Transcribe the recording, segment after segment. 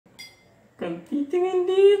Kung titingin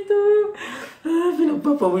dito.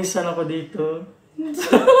 Pinagpapawisan ako dito.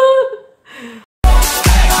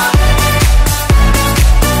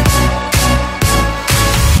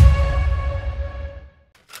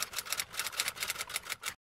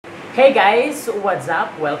 Hey guys! What's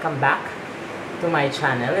up? Welcome back to my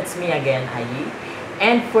channel. It's me again, Ayi.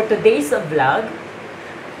 And for today's vlog,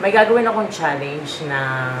 may gagawin akong challenge na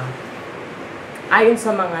ayon sa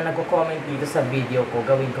mga nagko-comment dito sa video ko,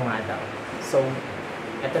 gawin ko nga daw. So,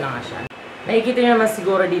 eto na nga siya. Nakikita nyo naman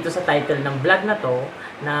siguro dito sa title ng vlog na to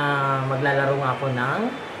na maglalaro nga ako ng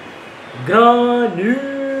Granny!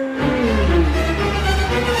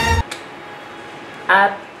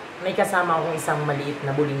 At may kasama akong isang maliit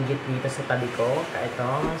na bulinggit dito sa tabi ko. Ito,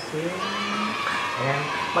 ayan.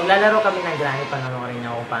 Maglalaro kami ng Granny. Panoorin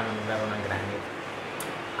niyo ako paano maglaro ng Granny.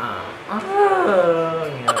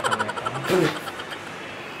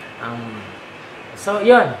 So,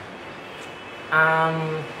 yun.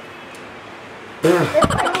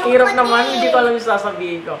 Hirap naman. Hindi ko alam yung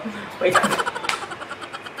sasabihin ko. Wait.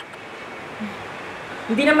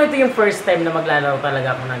 Hindi naman ito yung first time na maglalaro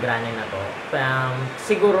talaga ako ng Granny na to.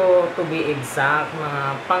 Siguro, to be exact, mga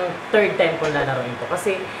pang third time ko lalaroin ko.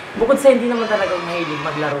 Kasi, bukod sa hindi naman talaga mahilig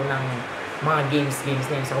maglaro ng mga games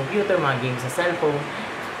na yun sa computer, mga games sa cellphone,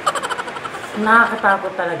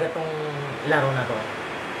 nakakatakot talaga tong laro na to.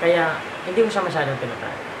 Kaya, hindi ko siya masyadong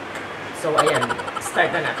tinatry. So, ayan.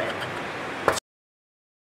 Start na natin.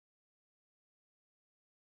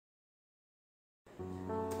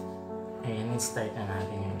 Ayan, start na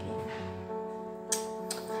natin yung game.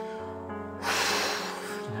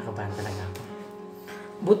 Kinakabahan talaga ako.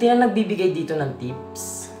 Buti na nagbibigay dito ng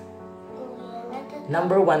tips.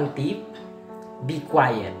 Number 1 tip, be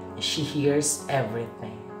quiet. She hears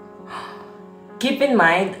everything. Keep in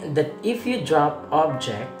mind that if you drop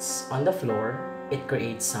objects on the floor, it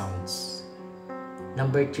creates sounds.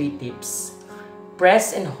 Number 3 tips,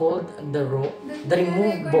 press and hold the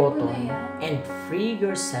remove button and free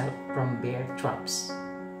yourself from bear traps.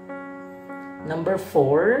 Number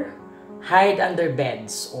 4, hide under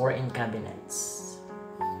beds or in cabinets.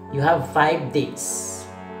 You have 5 days.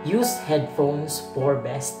 Use headphones for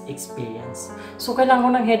best experience. So, kailangan ko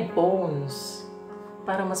ng headphones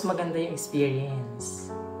para mas maganda yung experience.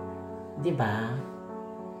 Diba?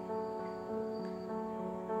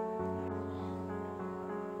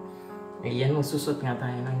 Ayan, magsusot nga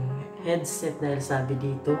tayo ng headset dahil sabi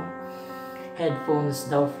dito, headphones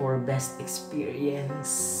daw for best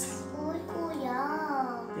experience. Uy, kuya.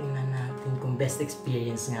 Tingnan natin kung best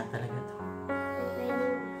experience nga talaga to.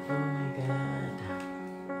 Oh my God.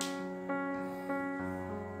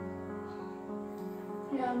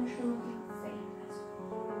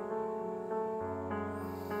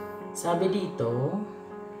 Sabi dito,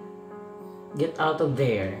 get out of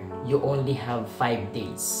there. You only have 5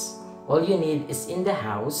 days. All you need is in the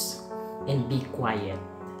house and be quiet.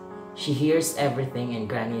 She hears everything and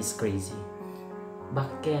Granny is crazy.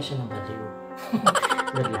 Bakit kaya siya nabaliw?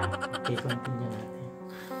 Good lang. Okay, continue natin.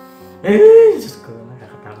 Eh, Diyos ko,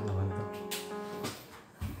 nakakatakot naman to.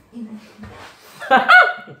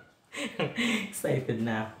 Excited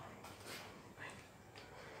na ako.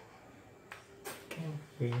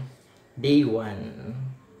 Okay. Day 1.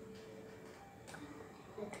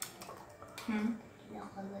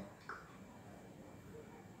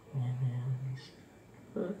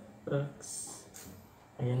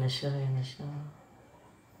 Ayan na siya, ayan na siya.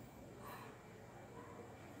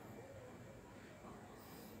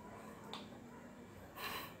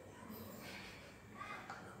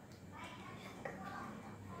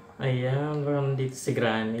 Ayan, baka nandito si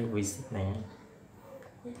Granny. Visit na yan.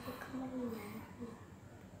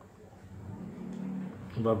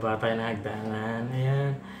 Baba tayo na hagdanan.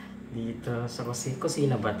 Ayan. Dito sa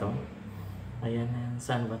kusina ba to? Ayan, ayan.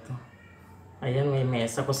 Saan ba to? Ayan, may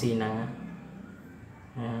mesa, kusina nga.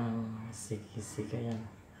 Ayan. Sige, sige. Ayan.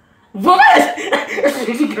 Bukas!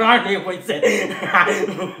 Si Granny, boyset.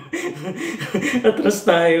 Atras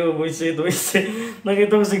tayo, boyset.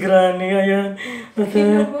 Nakita ko si Granny. Ayan.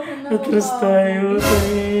 Atras tayo.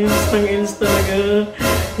 Tangins talaga.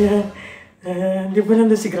 Ayan. Di ba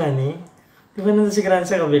nandun si Granny? Di ba nandun si Granny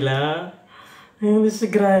sa kabila? Ayan, nandun si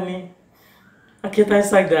Granny. Akit tayo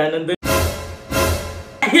sa hagdanan. Nandun.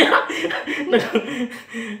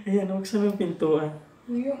 Ayan, buksan ng pintuan.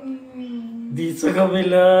 Dito sa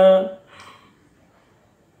kabila.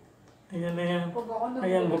 Ayan, ayan.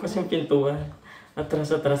 Ayan, bukas yung pintuan.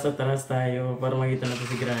 Atras tayo para makita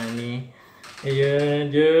natin si Granny.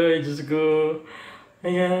 Ayan, Diyos ko.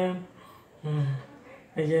 Ayan.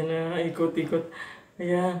 Ayan na, ikot.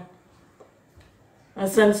 Ayan.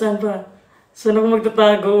 Saan ba? Saan ako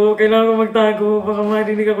magtatago? Kailangan ko magtago. Baka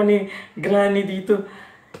marinig ako ni Granny dito.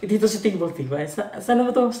 Dito sa table, diba? Saan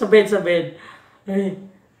ba to? Sa bed, sa bed. Ay,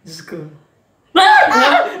 Diyos ko.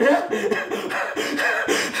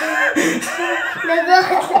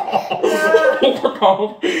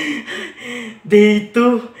 Dito.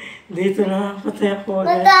 Dito na. Patay ako.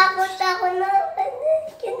 Natakot ako na.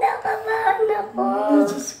 Kinakabahan ako.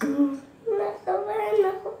 Diyos ko. Nakabahan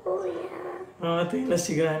ako, kuya. Mamatay na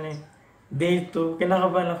si Granny. Day 2,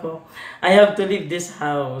 kinakabahan ako. I have to leave this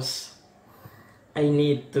house. I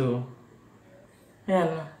need to.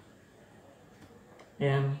 Ayan.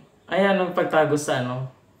 Ayan. Ayan ang pagtago sa ano.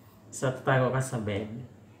 Sa tatago ka sa bed.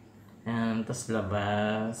 Ayan. Tapos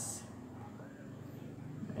labas.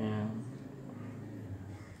 Ayan.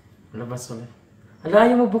 Labas ulit. Hala,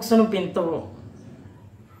 ayaw mo buksan ng pinto.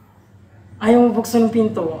 Ayaw mo buksan ng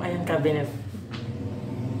pinto. Ayan, cabinet.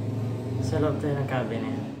 Sa loob tayo ng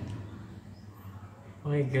cabinet. Oh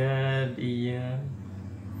my God, iyan.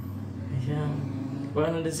 Ayan. Baka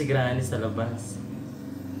nandun si Granny sa labas.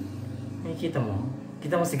 Ay, kita mo?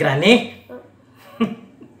 Kita mo si Granny?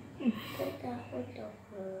 Natakot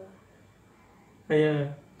ako.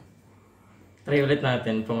 Ayan. Try ulit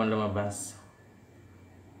natin kung lumabas.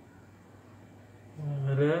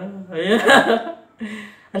 Ayan.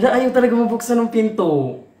 Hala, ayaw talaga mabuksan ng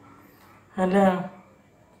pinto. Hala.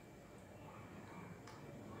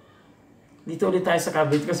 Dito ulit tayo sa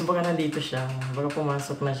cabinet kasi baka nandito siya. Baka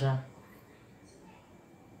pumasok na siya.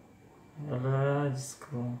 Ala, Diyos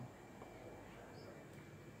ko.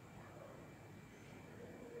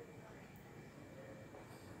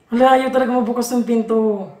 Ala, ayaw talaga mabukas ng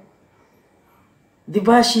pinto.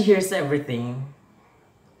 Diba she hears everything?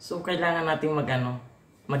 So, kailangan nating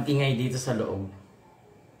mag-ingay dito sa loob.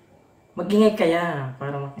 Mag-ingay kaya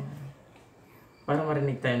para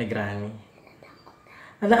marinig tayo ni Granny.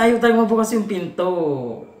 Hala, ayaw talaga mabukas yung pinto.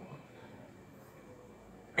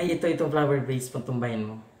 Ay, itong flower vase, patumbahin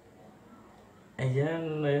mo.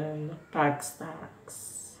 Ayan, ayan. Tax.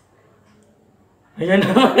 Ayan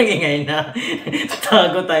na, magingay na.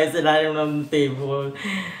 Tago tayo sa lalim ng table.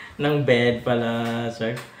 Ng bed pala,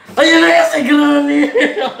 sir. Ayan na nga si Granny!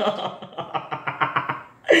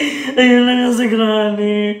 Ayan na nga si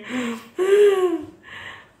Granny.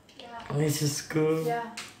 Ay, Diyos ko.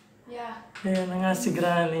 Yeah. Ayan na nga si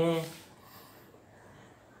Granny.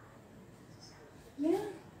 Yeah.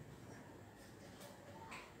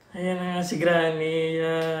 Ayan na nga si Granny.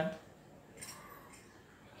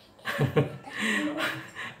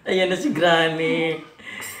 Ayan na si Granny.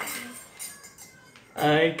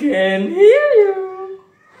 I can hear you.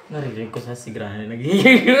 Narinig ko sa si Granny.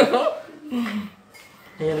 Nag-hear you.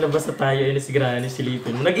 Ayan, labas na tayo. Ayan na si Granny,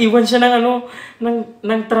 silipin. Nag-iwan siya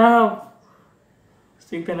ng trap.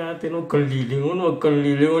 Tingnan natin, huwag kang lilingon, huwag kang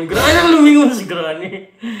lilingon. Ay, nang lumingon si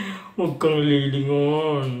Granny. Huwag kang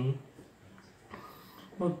lilingon.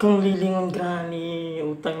 Huwag kang lilingon, Granny.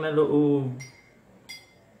 Utang na loob.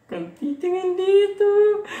 Kang titingin dito.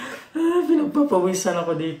 Pinagpapawisan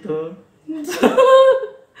ako dito.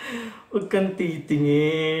 Huwag kang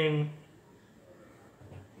titingin.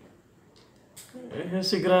 Ayun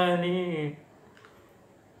si Granny.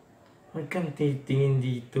 Huwag kang titingin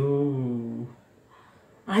dito.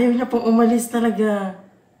 Ayaw niya pong umalis talaga.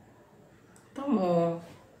 Ito mo.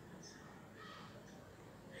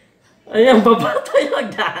 Ayan, baba tayo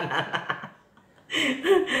nagdaanan.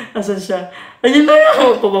 Asan siya? Ayun na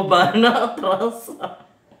nga. Pababa na. Atras.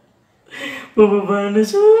 Pababa na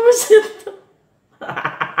siya. Masit.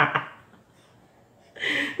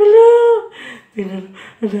 Hala. Tingnan.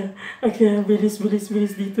 Hala. Okay, bilis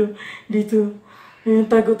dito. Dito. Ayan,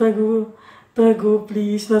 tago. Tago,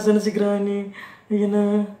 please. Nasaan na si Granny? Ayan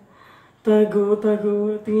na. Tago.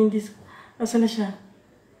 Tingin dito. Asan na siya?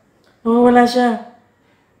 Wala siya.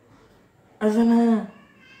 Asan na?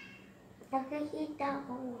 Nakikita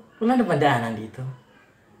ko. Wala na ba daanan dito?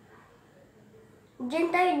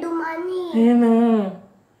 Diyan tayo dumani. Ayan na.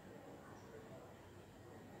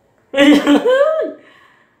 Ayan.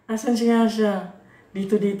 Asan siya?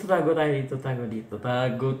 Dito. Tago tayo dito. Tago.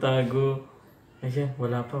 Ayan.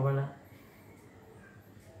 Wala.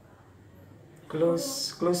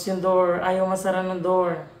 Close yung door. Ayaw masara ng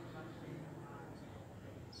door.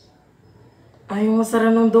 Ayaw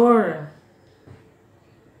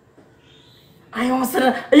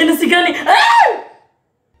masara. Ayun na si Granny. Ah!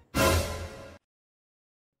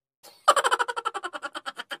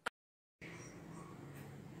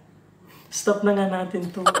 Stop na nga natin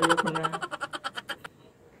to. Ayoko na.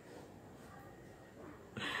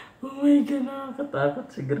 Oh my God, nakakatakot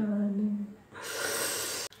si Granny.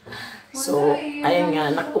 So, ayun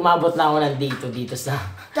nga, umabot na ako dito sa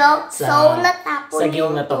So, natapon sa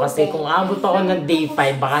game na to. Kasi tubig. kung abot ako ng day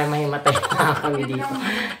 5, baka mahimatay na kami dito.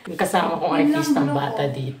 Yung kasama kong artistang bata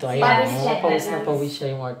dito. Ayan, pawis na pawis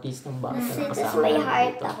siya yung artistang bata. na Tapos kasama may namin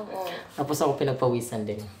heart dito. ako. Tapos ako pinagpawisan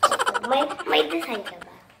din. May design ka ba?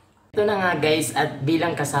 Ito na nga guys, at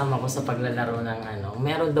bilang kasama ko sa paglalaro ng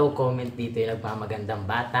meron daw comment dito yung nagmamagandang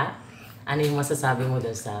bata. Ano yung masasabi mo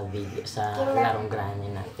dun sa video, sa larong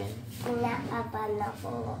granny natin? Kinakabahan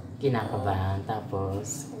ako. Kinakabahan,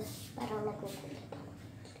 tapos Parang nagugulat ako.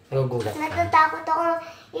 nagugulat ka. Natatakot ako.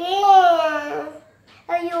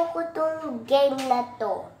 Ayoko tong game na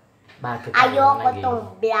to. Bakit? Ayoko tong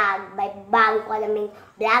vlog. May bago ko naming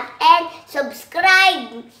vlog. And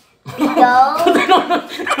subscribe! Video.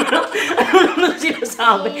 Ano naman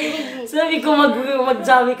sinasabi? Sabi ko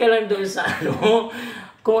magsabi ka lang doon sa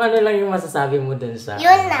kung ano lang yung masasabi mo doon sa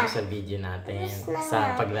Yun na. sa video natin, Yun na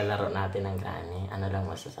sa nga. paglalaro natin ng gani. Ano lang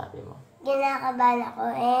masasabi mo? Kinakabahan ako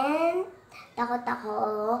and takot ako.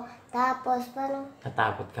 Tapos parang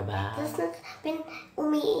Natakot ka ba? tapos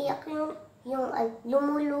umiiyak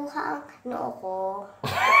lumuluha ang noo ko.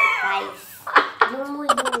 Guys,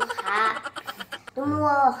 lumuluha.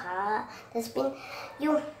 Lumuha. Tapos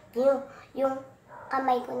yung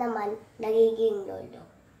kamay ko naman nagiging lolo.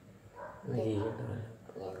 Nagigilolo.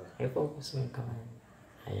 Yan. I-focus mo yung kamay.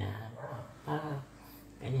 Ayan.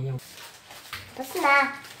 Ganyan yung... Tapos na.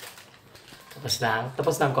 Tapos lang?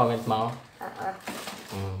 Tapos lang comment mo?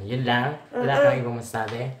 Yun lang? Wala kang ibang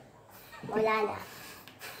masasabi? Wala na.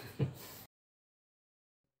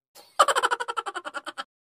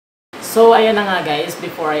 So, ayan na nga guys,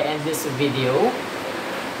 before I end this video,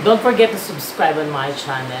 don't forget to subscribe on my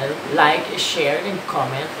channel, like, share, and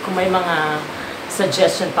comment. Kung may mga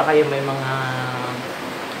suggestion pa kayo, may mga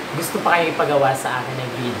gusto pa kayo ipagawa sa akin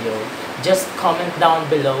ng video, just comment down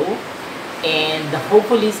below. And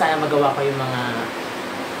hopefully, sana magawa ko yung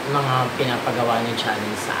mga pinapagawa ng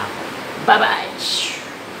challenge sa ako. Bye-bye!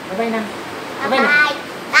 Bye-bye na! Bye-bye na! Bye-bye!